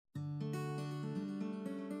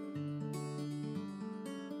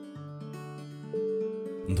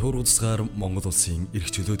Тусгаар Монгол улсын эрх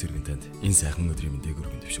чөлөө тэргэн танд энэ сайхан өдрийн мэндийг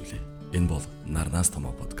өргөн төвшүүлье. Энэ бол Нарнаас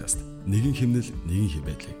томоо подкаст. Нэгэн хэмнэл, нэгэн хэв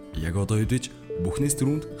байдлыг яг одоо үдэж бүхнээс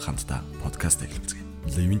дөрөнд хамтдаа подкастыг хэлцгээе.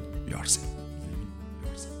 Live yourself.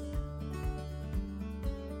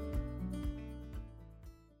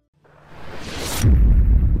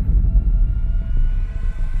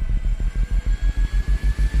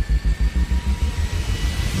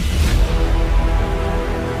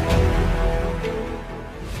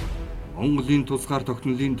 Монголын тусгаар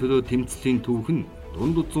тогтнолын төлөө тэмцлийн түүх нь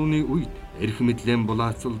дунд зууны үед эрхэм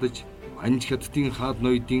булаацалдаж, манж хаттын хаад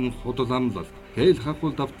ноёдын худал амлалт, хээл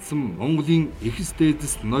хахуулд автсан Монголын эхэс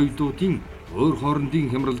дээдэс ноёдуудын өөр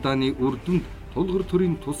хоорондын хямралдааны үр дүнд тулгар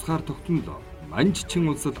төрийн тусгаар тогтнол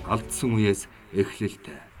манжчин улсад алдсан үеэс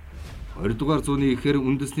эхлэлтэй. 20 дугаар зууны ихэр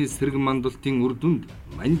үндэсний сэрэг мандалтын үр дүнд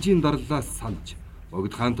манжийн дарлаас салж,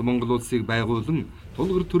 богд хаант Монгол улсыг байгуулан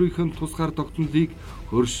тулгар төрийнхэн тусгаар тогтнолыг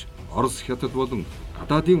хөрш Орос хятад болон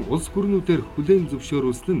гадаадын улс гүрнүүдээр хүлээн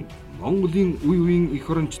зөвшөөрүүлсэн нь Монголын үе үеийн эх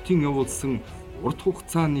орончдын явуулсан урт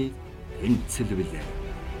хугацааны тэмцэл билээ.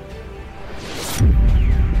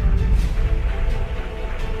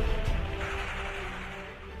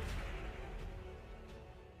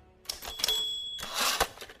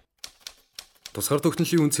 Тусгаар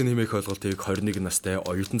Тогтнолын Үнэ Цэн хэмээх ойлголтыг 21 настай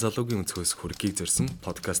оюутан залуугийн өнцгөөс хүргэхийг зорьсон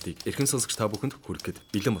подкастыг эрхэм сонсогч та бүхэнд хүргэхэд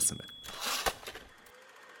бэлэн болсон байна.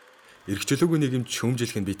 Эрхчлөөгүй нийгэмд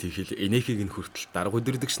шүүмжилхэн бит хийхэл энэхийг нь хүртэл дарга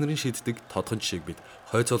өдөрдөгч нарын шийддэг тодхон жишээг бид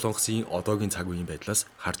хойд солонгосын одоогийн цаг үеийн байдлаас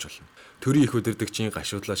харж байна. Төрийн их өдөрдөгчийн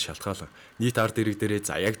гашуудлаас шалтгаалan нийт ард ирэг дээрээ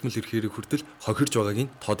заяагдмал эрхээрээ хүртэл хохирж байгааг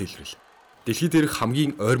нь тод илрэл. Дэлхийд дээрх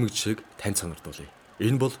хамгийн ойрмог жишээг танд сонирдуулъя.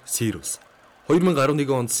 Энэ бол Сир улс. 2011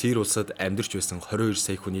 онд Сир улсад амьдарч байсан 22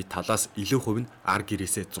 сая хүний талаас илүү хувь нь ар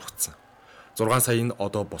гэрээсээ зугтсан. 6 сая нь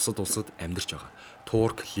одоо бусад улсад амьдарч байгаа.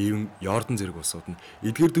 Турк, Ливэн, Йордан зэрэг улсууд нь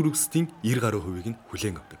эдгээр дөрвөсдийн 90 гаруй хувийг нь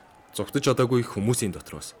хүлээн авдаг. Зугтаж одоогүй хүмүүсийн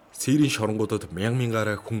дотроос Сирийн шоронгуудад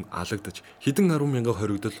мянган-мянгаараа хүн алагдаж, хэдэн 10 мянган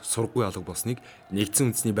хоригдол сургуй алга болсныг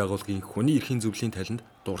нэгдсэн үндэсний байгууллагын хүний эрхийн зөвлөлийн талинд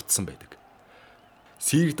дурдсан байдаг.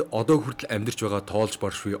 Сирд одоо хүртэл амьдарч байгаа тоолж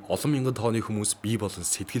баршгүй олон мянган тооны хүмүүс бий болон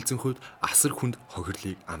сэтгэл зүйн хувьд асар хүнд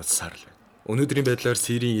хохирлыг амсаар л байна. Өнөөдрийн байдлаар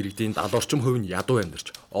Сирийн иргэдийн 70 орчим хувь нь ядуу амьдарч,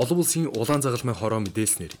 олон улсын улаан загалмай хороо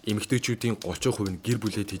мэдээлснээр эмэгтэйчүүдийн 30% нь гэр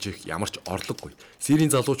бүлээ тэжээх ямар ч орлогогүй. Сирийн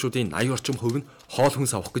залуучуудын 80 орчим хувь нь хоол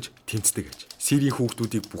хүнс авах гэж тэмцдэг аж. Сирийн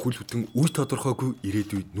хүүхдүүдийг бүхэл бүтэн үе тодорхойгүй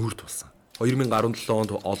ирээдүйд нүүр тулсан. 2017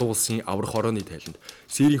 онд олон улсын аврах хорооны тайланд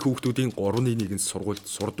Сирийн хүүхдүүдийн 3/1 нь сургуульд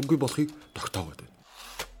сурдаггүй болохыг тогтоогоод байна.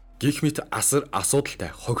 Гэх мэт асар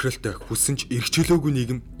асуудалтай, хохиролтой, хүссэн ч эрхчлөөгүй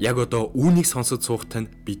нийгэм яг одоо үүнийг сонсож суухтай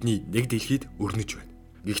нь бидний нэг дэлхийд өрнөж байна.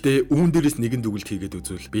 Гэхдээ үүн дээрээс нэгэн дүгэлт хийгээд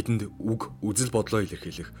үзвэл бидэнд үг, үзэл бодлоо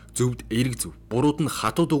илэрхийлэх, зөвд эерэг зөв, бурууд нь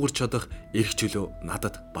хатуу дуурч чадах эрхчлөө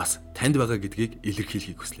надад бас танд байгаа гэдгийг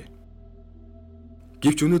илэрхийлэхийг хүслээ.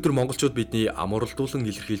 Гэвч өнөөдөр монголчууд бидний амуралдуулан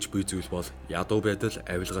илэрхийлж буй зүйл бол ядуу байдал,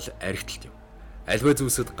 авилгал, архиталт юм. Аливаа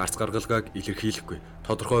зүйлсэд гарц гаргалгааг илэрхийлэхгүй,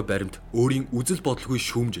 тодорхой баримт, өөрийн үзэл бодолгүй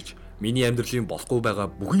шүүмжилж, миний амьдралын болохгүй байгаа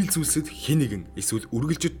бүхий л зүйлсэд хэн нэгэн эсвэл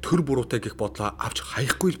үргэлжид төр буруутай гэх бодлоо авч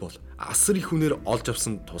хаяхгүй л бол асар их хүнээр олж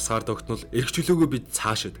авсан тусгаар тогтнол эрхчлөөгөө бид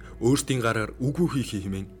цаашид өөрсдийн гараар үгүй хийх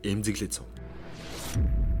хэмээн эмзэглэж сув.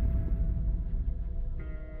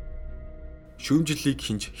 Шүүмжлэлийг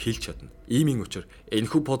хинж хэлж чадна. Иймийн учраас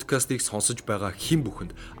энэхүү подкастыг сонсож байгаа хэн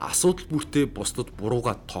бүхэнд асуудал бүртээ бусдад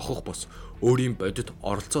бурууга тохох бос өөрийн бодит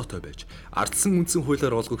оролцоотой байж ардсан үндсэн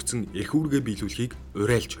хуулиар олгогдсон эрх үүргээ биелүүлэхийг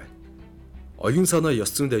уриалж байна. Оюун санаа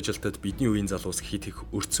ёс зүйн ажилтад бидний үеийн залуус хит их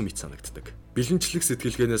өртсөн мэт санагддаг. Бэлэнчлэг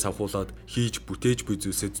сэтгэлгээнээс авахуулаад хийж бүтээж буй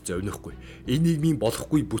зүйлсэд зовнихгүй. Энэ нийгмийн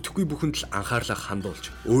болохгүй бүтэхгүй бүхэнд л анхаарлаа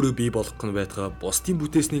хандуулж өөрөө бий болох нь байтгаа бусдын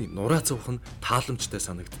бүтээснийг нураа цавах нь тааламжтай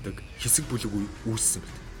санагддаг хэсэг бүлэг үе үүссэн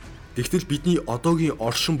мэт. Тэгтэл бидний одоогийн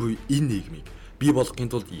оршин буй энэ нийгмийг бий болгохын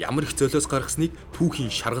тулд ямар их золиос гаргасныг түүхийн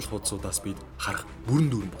шаргал хуудсуудаас бид харах бүрэн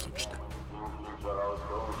дүүрэн боломжтой.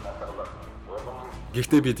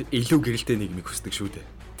 Гэхдээ бид илүү гэрэлтэй нийгмийг хүсдэг шүү дээ.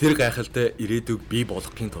 Тэр гайхалтай ирээдүйг бий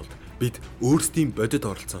болгохын тулд бид өөрсдийн бодит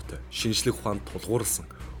оролцоотой, шинжлэх ухаанд тулгуурласан,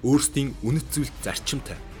 өөрсдийн үнэт зүйлд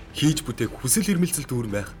зарчимтай, хийж бүтээх хүсэл эрмэлзэл дүүрэн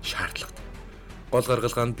байх шаардлагатай. Гол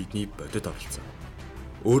гаргалгаа нь бидний бодит оролцоо.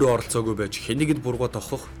 Өөрөө оролцоогүй байж хэнийг нь бурууга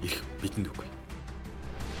тохох эрх бидэнд үгүй.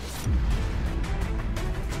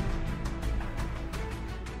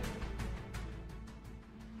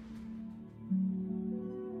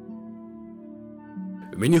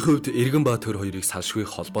 Миний хувьд эрхэм ба төр хоёрыг салшгүй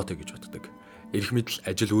холбоотой гэж боддог. Эрх мэдэл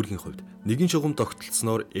ажил үүргийн хувьд нэгэн шугам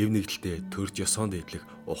тогтолцсноор эв нэгдэлтэй төрж ёсонд эдлэх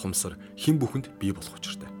ухамсар хэн бүхэнд бий болох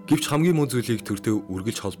учиртай. Гэвч хамгийн муу зүйлийг төртөө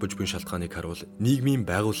үргэлж холбож буй шалтгааныг харуул нийгмийн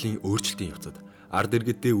байгууллын өөрчлөлтийн явцад ард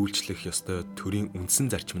иргэддээ үйлчлэх ёстой төрийн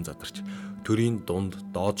үндсэн зарчим задарч, төрийн дунд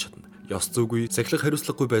доод шатнд ёс зүйгүй, сахилах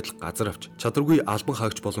хариуцлагагүй байдал газар авч, чадваргүй албан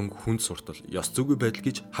хаагч болон хүнд суртал ёс зүйгүй байдал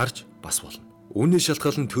гэж харж бас болно. Үүний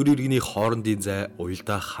шалтгаан нь төр иргэний хоорондын зай,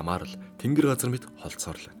 уялдаа хамаарал, тэнгэр газар мэт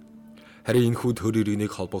холцоорлоо. Харин энэхүү төр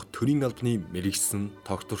иргэнийг холбох төрийн албаны мэрэгсэн,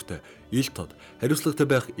 тогтвортой, ил тод, хариуцлагатай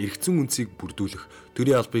байх эргэцэн үндсийг бүрдүүлэх,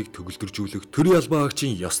 төрийн албыг төгөлдржүүлэх, төрийн албан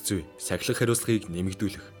хаагчийн ёс зүй, сахилах хариуцлагыг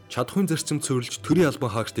нэмэгдүүлэх, чадхүйн зарчим цөөрөлж төрийн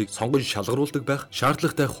албан хаагчдыг сонгон шалгаруулдаг байх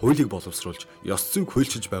шаардлагатай хуулийг боловсруулж, ёс зүйг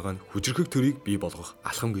хуульчилж байгаа нь хүчрхэг төрийг бий болгох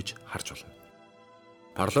алхам гэж харж болно.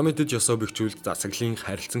 Парламентэд ёсоо бэхжүүлж засаглалын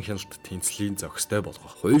харилцан хяналт тэнцлийн зохистой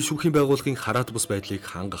болгох, хууль шүүхийн байгууллагын хараат бус байдлыг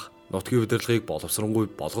хангах, нутгийн удирдлагыг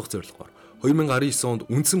боловсронгуй болгох зорилгоор 2019 онд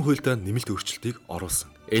үндсэн хуультай нэмэлт өөрчлөлтийг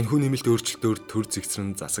оруулсан. Энэхүү нэмэлт өөрчлөлтөөр төр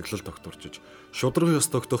зэгцрэн засаглал тогтворчиж, шударга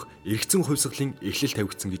ёс тогтоох эргэцэн хувьсгалын эхлэл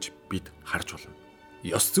тавигдсан гэж бид харж байна.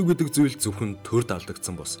 Ёс зүй гэдэг зүйл зөвхөн төрд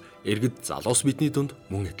алдагдсан бос, иргэд залуус бидний дунд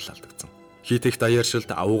мөн адил алдагдсан. Хитэх даяаршилт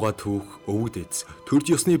авууга түүх, өвөг дээдс, төрд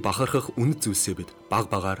ёсны бахархах үнэт зүйлсээ бид баг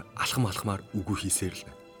багаар алхам алхмаар үгүй хийсээр л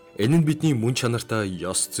байна. Энэ нь бидний мөн чанартаа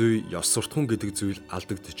ёс зүй, ёс суртахуун гэдэг зүйл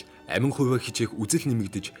алдагдаж, амин хувиа хичээх үзэл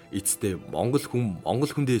нэмэгдэж, эцэстээ монгол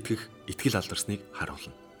хүндээ итгэх итгэл алдарсныг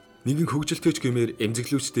харуулна. Нэгэн хөгжилтэйч гэмээр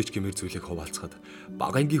эмзэглүүлчтэйч гэмээр зүйлийг хуваалцахад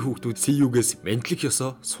багаангийн хүүхдүүд CU-гээс ментлэх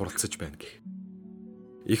ёсоо суралцаж байна гэх.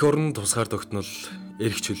 Эх орн тусгаар тогтнол,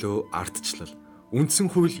 эрх чөлөө, ардчлал,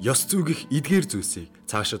 үндсэн хууль ёс зүйгэх эдгээр зүйлсийг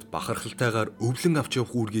цаашид бахархалтайгаар өвлөн авч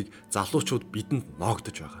явах үүргийг залуучууд бидэнд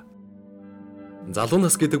ноогдож байгаа. Залуу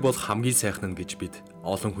нас гэдэг бол хамгийн сайхан нь гэж бид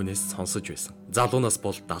олон хүнээс сонсож байсан. Залуу нас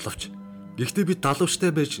бол далавч. Гэхдээ бид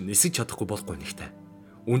далавчтай байж нисэж чадахгүй бол гонигтай.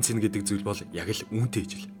 Үн цэн гэдэг зүйл бол яг л үүнтэй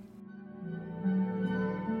ижил.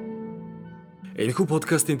 Энэхүү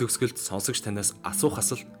подкастын төгсгөлд сонсогч танаас асуух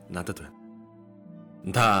асал надад байна.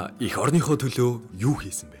 Та эх орныхоо төлөө юу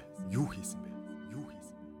хийсэн бэ?